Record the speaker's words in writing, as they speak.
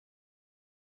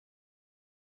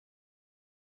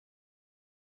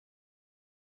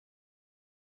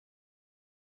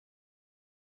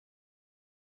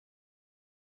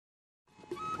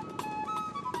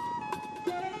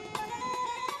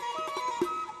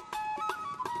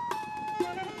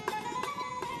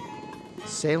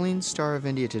sailing Star of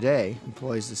India today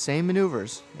employs the same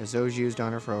maneuvers as those used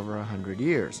on her for over 100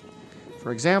 years.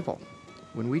 For example,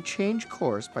 when we change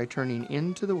course by turning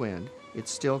into the wind,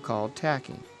 it's still called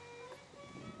tacking.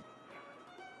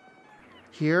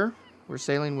 Here, we're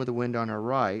sailing with the wind on our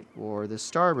right, or the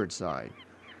starboard side.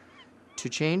 To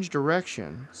change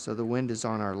direction so the wind is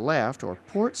on our left, or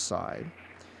port side,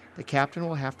 the captain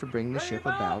will have to bring the ship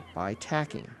about by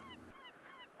tacking.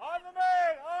 On the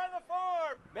main, on the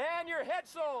form! Man your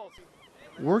headsails!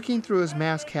 Working through his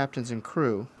mast captains and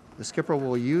crew, the skipper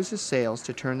will use his sails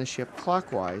to turn the ship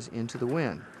clockwise into the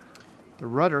wind. The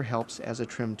rudder helps as a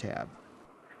trim tab.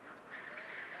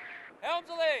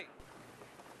 Helmsley!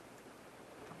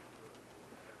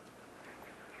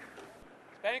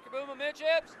 Spanker boom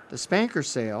amidships! The spanker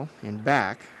sail, in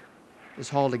back, is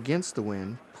hauled against the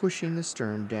wind, pushing the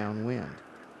stern downwind.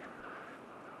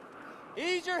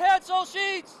 Ease your headsail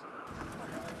sheets!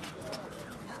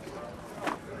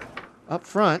 Up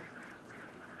front,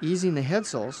 easing the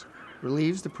headsails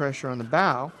relieves the pressure on the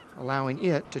bow, allowing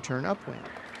it to turn upwind.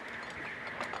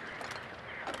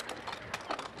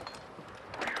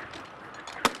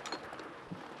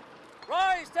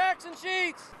 Rise, tacks and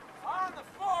sheets! On the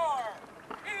floor!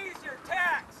 Ease your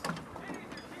tacks! Ease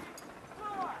your sheets!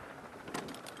 Floor!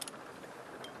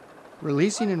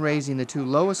 Releasing and raising the two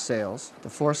lowest sails, the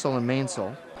foresail and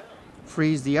mainsail,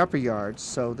 frees the upper yards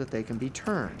so that they can be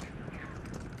turned.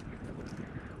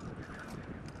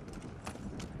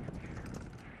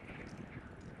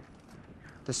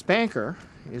 The spanker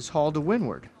is hauled to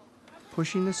windward,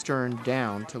 pushing the stern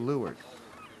down to leeward.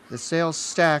 The sails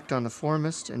stacked on the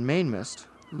foremast and mainmast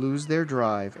lose their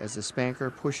drive as the spanker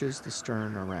pushes the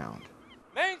stern around.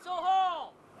 Mainsail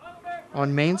haul!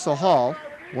 On mainsail haul,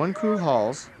 one crew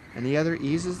hauls and the other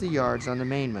eases the yards on the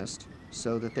mainmast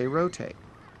so that they rotate.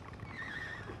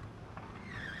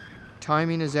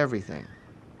 Timing is everything.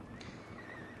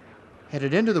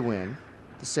 Headed into the wind,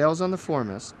 the sails on the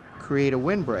foremast create a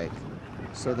windbreak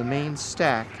so the main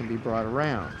stack can be brought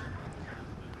around.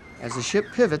 As the ship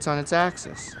pivots on its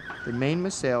axis, the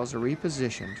mainmast sails are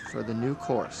repositioned for the new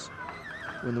course,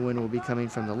 when the wind will be coming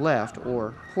from the left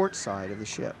or port side of the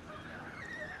ship.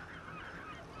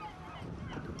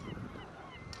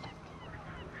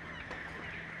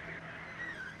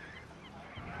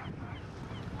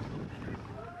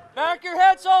 Back your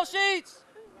headsail sheets!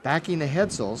 Backing the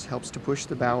headsails helps to push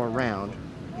the bow around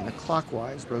in a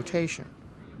clockwise rotation.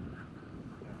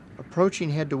 Approaching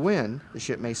head to wind, the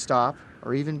ship may stop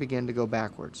or even begin to go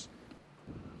backwards.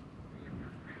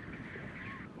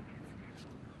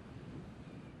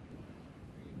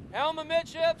 Helm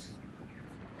amidships!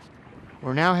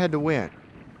 We're now head to wind.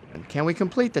 And can we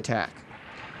complete the tack?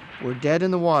 We're dead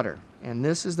in the water, and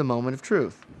this is the moment of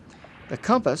truth. The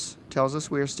compass tells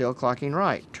us we are still clocking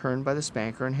right, turned by the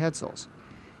spanker and headsails.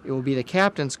 It will be the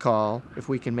captain's call if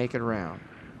we can make it around.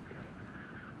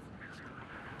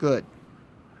 Good.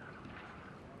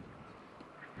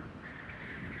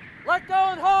 Let go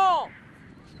and haul!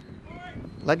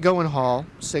 Let go and haul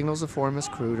signals the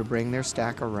foremast crew to bring their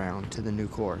stack around to the new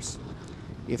course.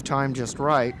 If timed just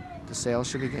right, the sails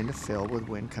should begin to fill with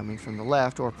wind coming from the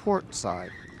left or port side.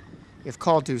 If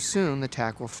called too soon, the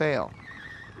tack will fail.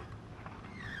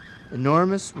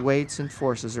 Enormous weights and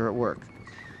forces are at work.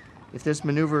 If this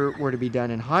maneuver were to be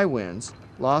done in high winds,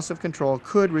 loss of control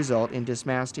could result in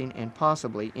dismasting and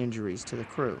possibly injuries to the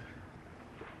crew.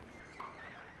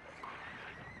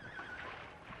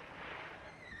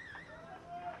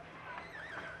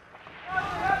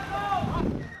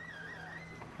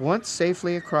 Once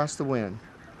safely across the wind,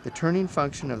 the turning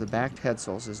function of the backed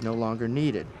headsails is no longer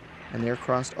needed, and they are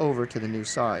crossed over to the new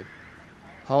side.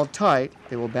 Hauled tight,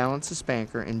 they will balance the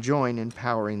spanker and join in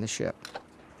powering the ship.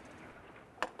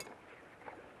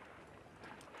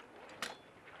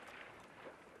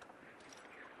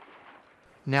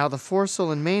 Now the foresail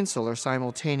and mainsail are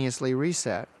simultaneously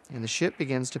reset, and the ship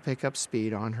begins to pick up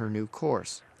speed on her new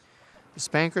course. The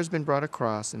spanker has been brought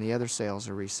across and the other sails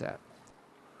are reset.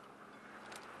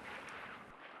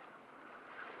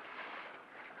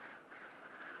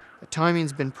 The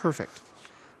timing's been perfect.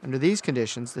 Under these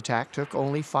conditions, the tack took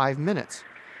only 5 minutes,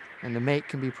 and the mate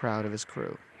can be proud of his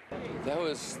crew. That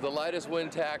was the lightest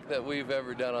wind tack that we've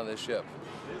ever done on this ship.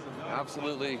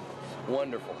 Absolutely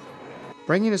wonderful.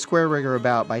 Bringing a square rigger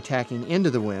about by tacking into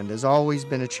the wind has always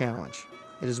been a challenge.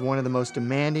 It is one of the most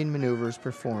demanding maneuvers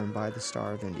performed by the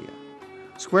Star of India.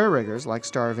 Square riggers, like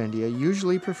Star of India,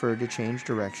 usually prefer to change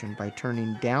direction by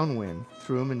turning downwind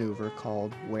through a maneuver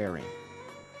called wearing.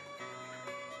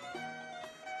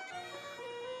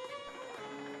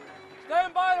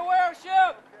 Stand by to wear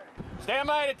ship! Stand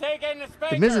by to take in the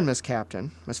spanker. The mizzenmast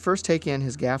captain must first take in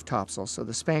his gaff topsail so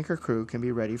the spanker crew can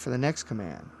be ready for the next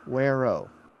command, wear-o.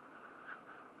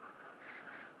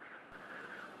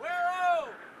 Wear-o!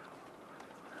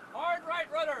 Hard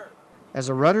right rudder. As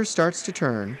a rudder starts to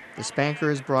turn, the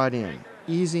spanker is brought in,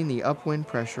 easing the upwind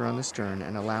pressure on the stern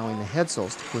and allowing the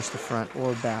headsails to push the front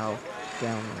or bow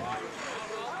downwind.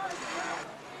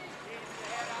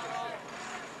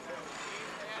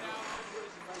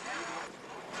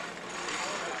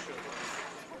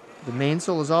 The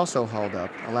mainsail is also hauled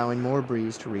up, allowing more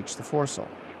breeze to reach the foresail.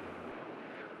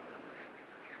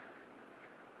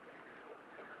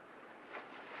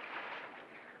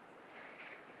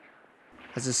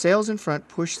 As the sails in front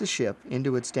push the ship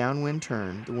into its downwind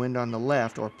turn, the wind on the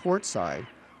left or port side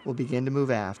will begin to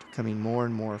move aft, coming more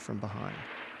and more from behind.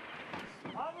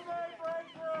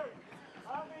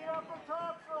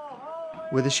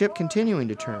 With the ship continuing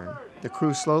to turn, the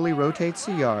crew slowly rotates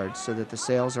the yards so that the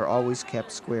sails are always kept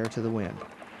square to the wind.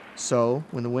 So,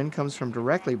 when the wind comes from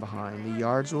directly behind, the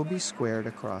yards will be squared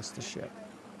across the ship.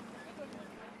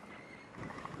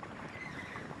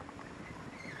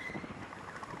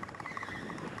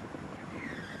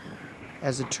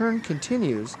 As the turn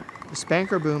continues, the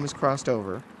spanker boom is crossed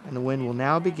over, and the wind will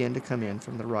now begin to come in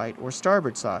from the right or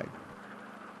starboard side.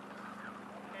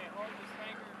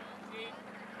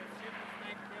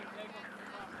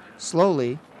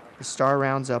 Slowly, the star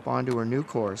rounds up onto her new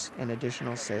course and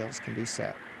additional sails can be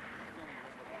set.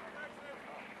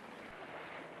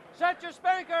 Set your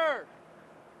spanker!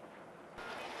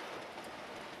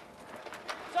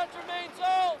 Set your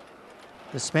mainsail!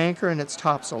 The spanker and its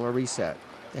topsail are reset.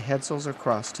 The headsails are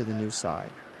crossed to the new side.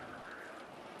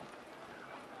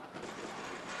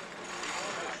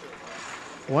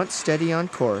 Once steady on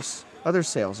course, other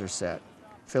sails are set,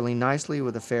 filling nicely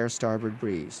with a fair starboard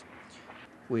breeze.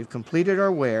 We've completed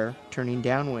our wear, turning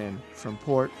downwind from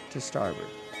port to starboard.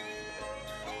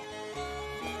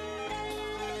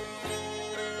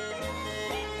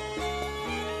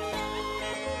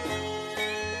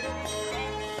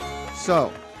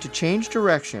 So, to change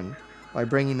direction by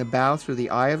bringing the bow through the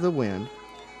eye of the wind,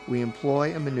 we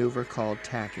employ a maneuver called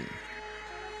tacking.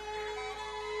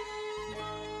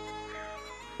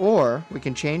 Or we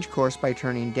can change course by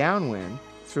turning downwind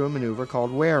through a maneuver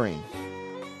called wearing.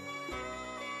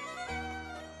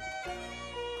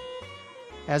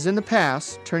 As in the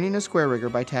past, turning a square rigger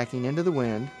by tacking into the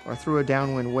wind or through a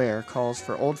downwind wear calls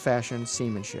for old-fashioned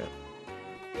seamanship.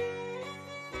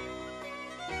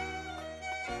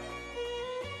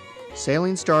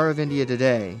 Sailing Star of India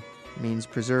today means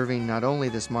preserving not only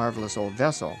this marvelous old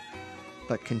vessel,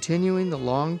 but continuing the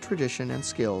long tradition and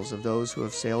skills of those who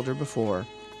have sailed her before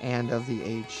and of the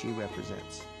age she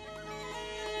represents.